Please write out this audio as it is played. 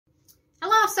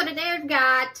so today I've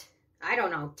got, I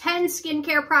don't know, 10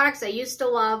 skincare products I used to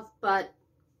love, but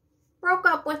broke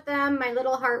up with them. My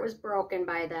little heart was broken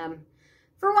by them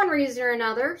for one reason or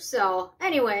another. So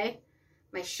anyway,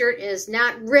 my shirt is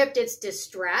not ripped, it's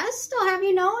distressed, I'll have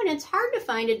you know, and it's hard to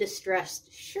find a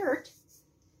distressed shirt.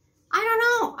 I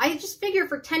don't know. I just figure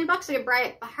for 10 bucks I could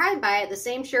buy it, the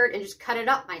same shirt, and just cut it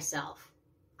up myself.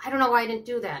 I don't know why I didn't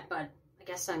do that, but I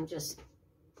guess I'm just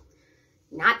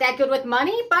not that good with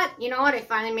money. But you know what? I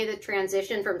finally made the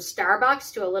transition from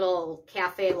Starbucks to a little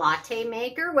cafe latte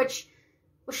maker, which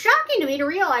was shocking to me to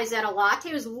realize that a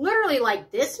latte was literally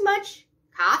like this much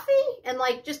coffee and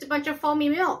like just a bunch of foamy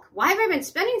milk. Why have I been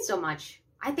spending so much?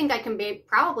 I think I can be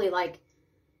probably like,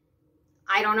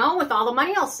 I don't know, with all the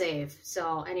money I'll save.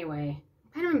 So anyway,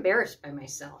 I'm kind of embarrassed by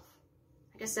myself.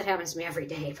 I guess that happens to me every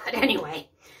day, but anyway.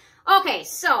 Okay,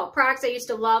 so products I used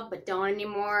to love but don't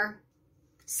anymore.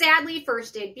 Sadly,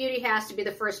 First Aid Beauty has to be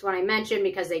the first one I mentioned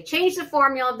because they changed the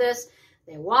formula of this.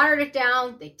 They watered it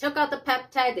down. They took out the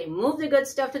peptide. They moved the good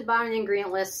stuff to the bottom of the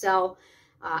ingredient list. So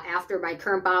after my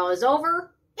current bottle is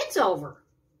over, it's over.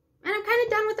 And I'm kind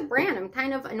of done with the brand. I'm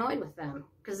kind of annoyed with them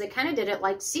because they kind of did it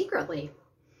like secretly.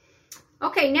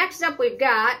 Okay, next up we've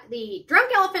got the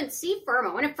Drunk Elephant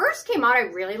C-Firma. When it first came out, I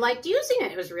really liked using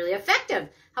it. It was really effective.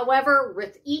 However,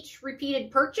 with each repeated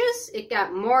purchase, it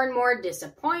got more and more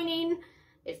disappointing.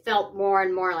 It felt more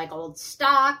and more like old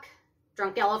stock.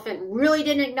 Drunk Elephant really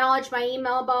didn't acknowledge my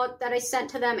email that I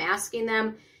sent to them asking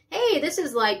them, hey, this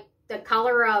is like the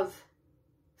color of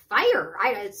fire.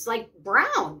 It's like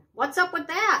brown. What's up with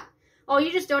that? Oh,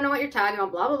 you just don't know what you're talking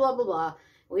about, blah, blah, blah, blah, blah.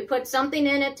 We put something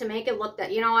in it to make it look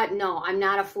that, you know what? No, I'm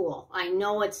not a fool. I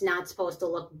know it's not supposed to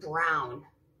look brown.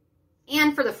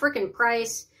 And for the frickin'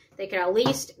 price, they could at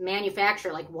least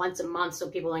manufacture like once a month so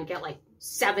people don't get like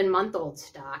 7-month-old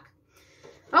stock.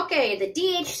 Okay, the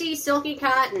DHC Silky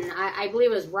Cotton. I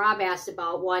believe it was Rob asked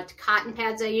about what cotton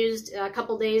pads I used a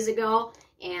couple days ago.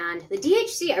 And the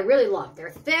DHC I really love. They're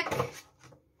thick.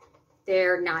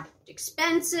 They're not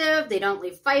expensive. They don't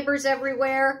leave fibers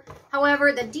everywhere.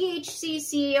 However, the DHC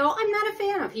CEO, I'm not a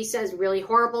fan of. He says really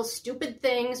horrible, stupid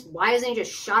things. Why doesn't he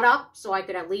just shut up so I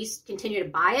could at least continue to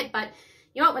buy it? But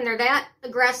you know what? When they're that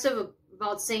aggressive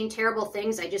about saying terrible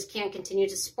things, I just can't continue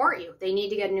to support you. They need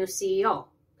to get a new CEO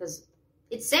because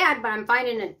it's sad, but I'm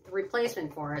finding a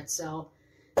replacement for it. So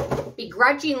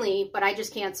begrudgingly, but I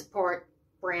just can't support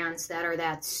brands that are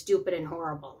that stupid and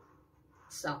horrible.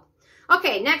 So,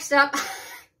 okay, next up,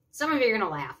 some of you are going to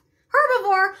laugh.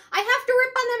 Herbivore, I have to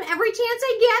rip on them every chance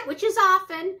I get, which is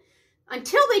often.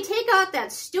 Until they take out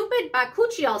that stupid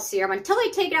Bakuchiol serum, until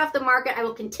they take it off the market, I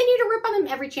will continue to rip on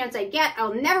them every chance I get.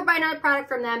 I'll never buy another product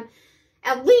from them.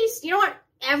 At least, you know what?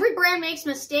 Every brand makes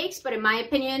mistakes, but in my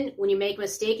opinion, when you make a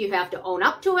mistake, you have to own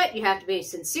up to it. You have to be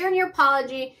sincere in your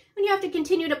apology, and you have to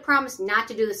continue to promise not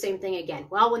to do the same thing again.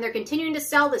 Well, when they're continuing to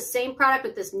sell the same product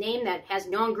with this name that has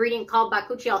no ingredient called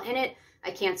Bakuchiol in it,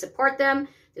 I can't support them.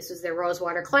 This is their rose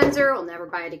water cleanser. I'll never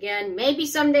buy it again. Maybe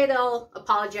someday they'll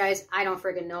apologize. I don't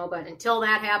friggin' know, but until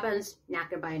that happens,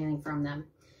 not gonna buy anything from them.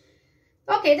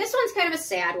 Okay, this one's kind of a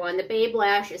sad one. The Babe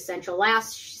Lash Essential Lash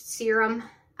Serum.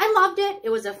 I loved it. It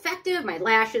was effective. My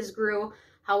lashes grew.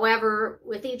 However,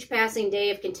 with each passing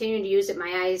day of continuing to use it,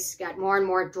 my eyes got more and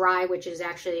more dry, which is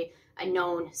actually a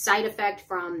known side effect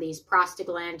from these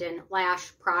prostaglandin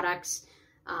lash products.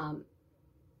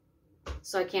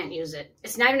 So I can't use it.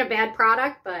 It's not even a bad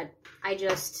product, but I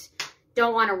just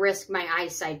don't want to risk my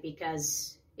eyesight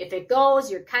because if it goes,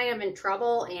 you're kind of in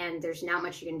trouble and there's not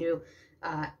much you can do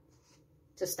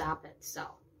to stop it. So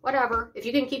whatever. If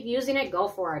you can keep using it, go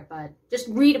for it. But just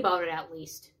read about it at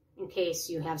least in case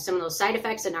you have some of those side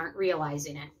effects and aren't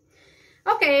realizing it.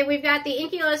 Okay, we've got the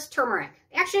Inculus Turmeric.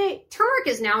 Actually, turmeric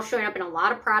is now showing up in a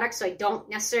lot of products, so I don't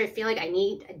necessarily feel like I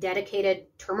need a dedicated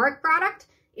turmeric product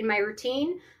in my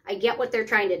routine. I get what they're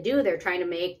trying to do. They're trying to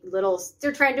make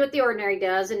they're trying to do what The Ordinary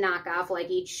does and knock off, like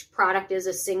each product is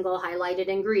a single highlighted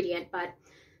ingredient. But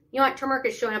you know what? Turmeric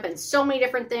is showing up in so many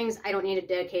different things. I don't need a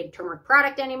dedicated turmeric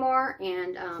product anymore.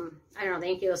 And I don't know, the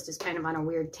Inculus is kind of on a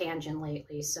weird tangent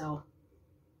lately. So,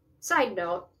 side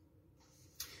note.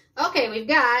 Okay, we've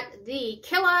got the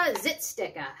Killa Zit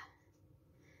Sticka.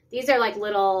 These are like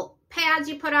little pads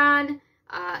you put on.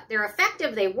 They're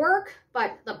effective, they work,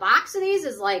 but the box of these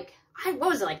is like, what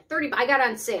was it, like 30, I got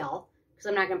on sale, because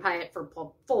I'm not going to buy it for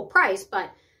full price,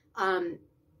 but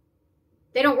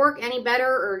they don't work any better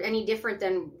or any different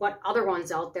than what other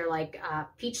ones out there, like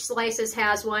Peach Slices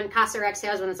has one, Cosrx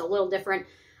has one that's a little different.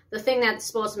 The thing that's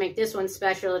supposed to make this one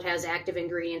special, it has active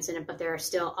ingredients in it, but there are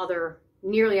still other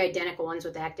nearly identical ones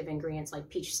with active ingredients like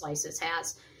Peach Slices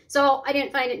has. So I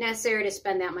didn't find it necessary to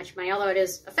spend that much money, although it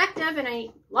is effective and I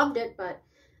loved it, but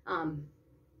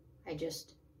I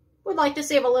just would like to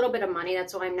save a little bit of money.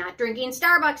 That's why I'm not drinking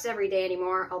Starbucks every day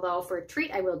anymore, although for a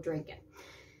treat I will drink it.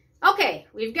 Okay,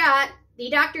 we've got the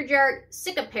Dr. Jart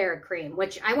Cicapair cream,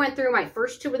 which I went through my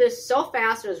first tube of this so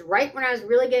fast. It was right when I was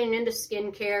really getting into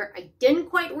skincare. I didn't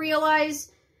quite realize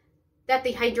that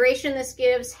the hydration this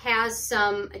gives has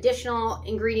some additional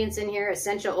ingredients in here,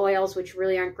 essential oils, which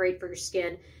really aren't great for your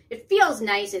skin. It feels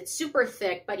nice. It's super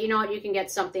thick, but you know what? You can get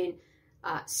something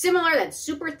similar that's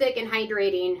super thick and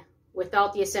hydrating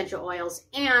without the essential oils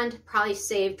and probably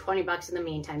save 20 bucks in the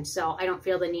meantime. So I don't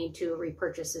feel the need to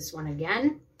repurchase this one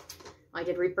again. I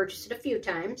did repurchase it a few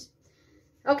times.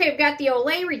 Okay, we've got the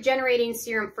Olay Regenerating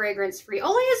Serum Fragrance Free.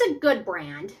 Olay is a good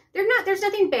brand. There's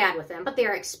nothing bad with them, but they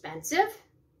are expensive,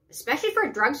 especially for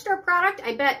a drugstore product.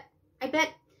 I bet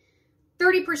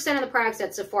 30% of the products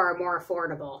at Sephora are more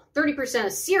affordable. 30%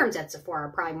 of serums at Sephora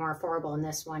are probably more affordable than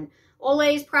this one.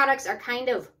 Olay's products are kind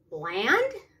of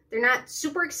bland. They're not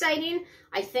super exciting.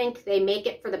 I think they make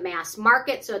it for the mass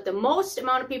market so that the most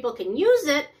amount of people can use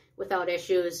it without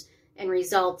issues, and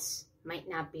results might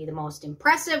not be the most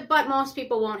impressive, but most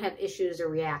people won't have issues or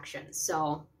reactions.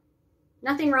 So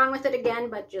nothing wrong with it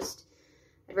again, but just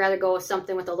I'd rather go with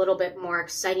something with a little bit more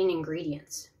exciting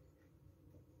ingredients.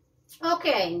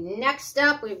 Okay, next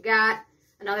up we've got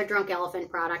another Drunk Elephant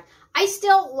product. I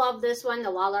still love this one, the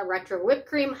Lala Retro Whipped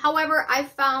Cream. However,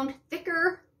 I've found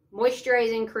thicker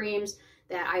moisturizing creams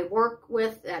that I work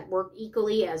with that work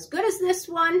equally as good as this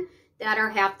one that are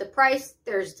half the price.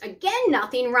 There's, again,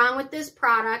 nothing wrong with this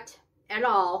product at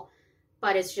all,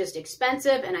 but it's just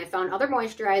expensive, and I found other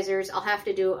moisturizers. I'll have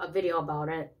to do a video about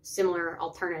it. Similar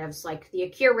alternatives, like the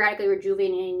Acure Radically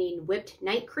Rejuvenating Whipped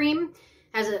Night Cream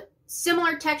has a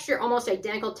similar texture, almost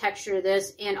identical texture to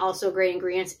this, and also great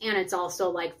ingredients, and it's also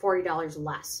like $40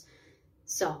 less.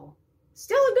 So,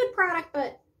 still a good product,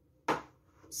 but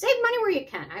save money where you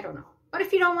can. I don't know. But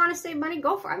if you don't want to save money,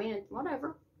 go for it. I mean,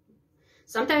 whatever.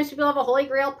 Sometimes people have a holy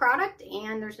grail product,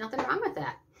 and there's nothing wrong with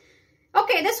that.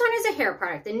 Okay, this one is a hair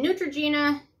product, the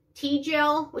Neutrogena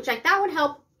T-Gel, which I thought would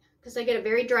help because I get a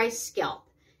very dry scalp.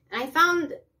 And I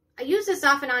found I use this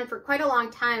off and on for quite a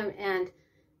long time, and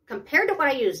compared to what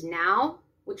I use now,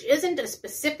 which isn't a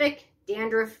specific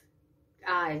dandruff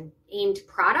aimed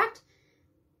product,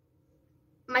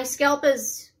 my scalp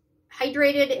is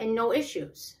hydrated and no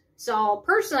issues. So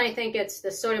personally, I think it's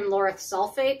the sodium lauryl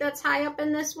sulfate that's high up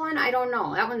in this one. I don't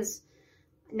know. That one's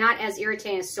not as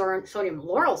irritating as sodium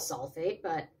lauryl sulfate,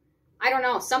 but I don't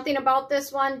know. Something about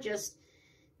this one, just,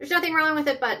 there's nothing wrong with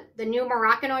it, but the new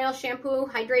Moroccan oil shampoo,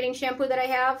 hydrating shampoo that I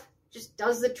have, just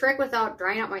does the trick without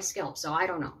drying out my scalp. So I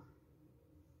don't know.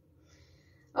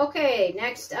 Okay,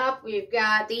 next up, we've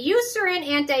got the Eucerin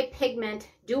Anti-Pigment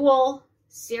Dual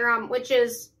Serum, which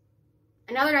is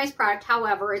another nice product.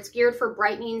 However, it's geared for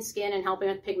brightening skin and helping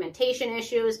with pigmentation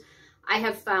issues. I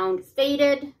have found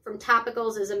Faded from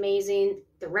Topicals is amazing.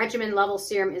 The Regimen Level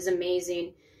Serum is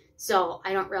amazing. So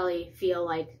I don't really feel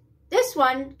like this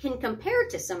one can compare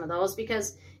to some of those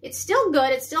because it's still good.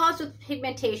 It still helps with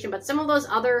pigmentation, but some of those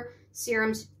other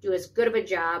serums do as good of a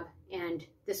job. And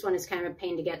this one is kind of a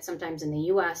pain to get sometimes in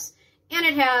the US. And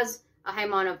it has a high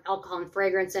amount of alcohol and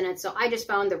fragrance in it. So I just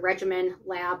found the Regimen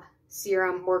Lab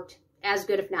Serum worked as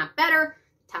good, if not better.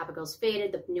 Topicals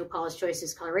Faded, the new Paula's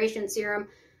Choices Coloration Serum,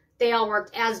 they all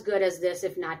worked as good as this,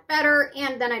 if not better.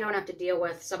 And then I don't have to deal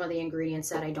with some of the ingredients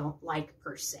that I don't like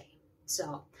per se.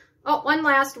 So, oh, one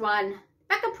last one.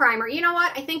 Becca Primer. You know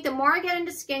what? I think the more I get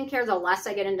into skincare, the less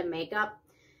I get into makeup.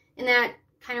 And that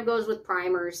kind of goes with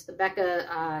primers. The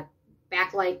Becca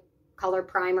Backlight Color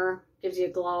Primer gives you a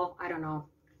glow. I don't know.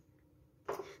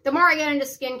 The more I get into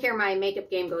skincare, my makeup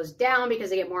game goes down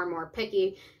because I get more and more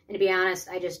picky. And to be honest,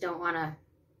 I just don't want to.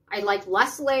 I like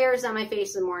less layers on my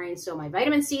face in the morning so my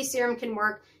vitamin C serum can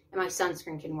work and my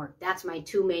sunscreen can work. That's my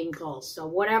two main goals. So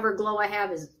whatever glow I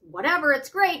have is whatever. It's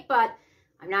great, but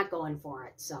I'm not going for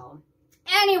it. So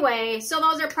anyway, so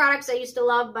those are products I used to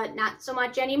love, but not so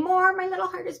much anymore. My little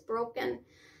heart is broken.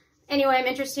 Anyway, I'm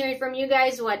interested in hearing from you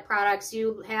guys what products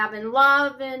you have and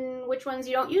love and which ones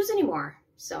you don't use anymore.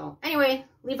 So anyway,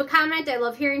 leave a comment. I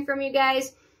love hearing from you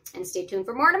guys. And stay tuned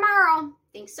for more tomorrow.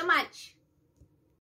 Thanks so much.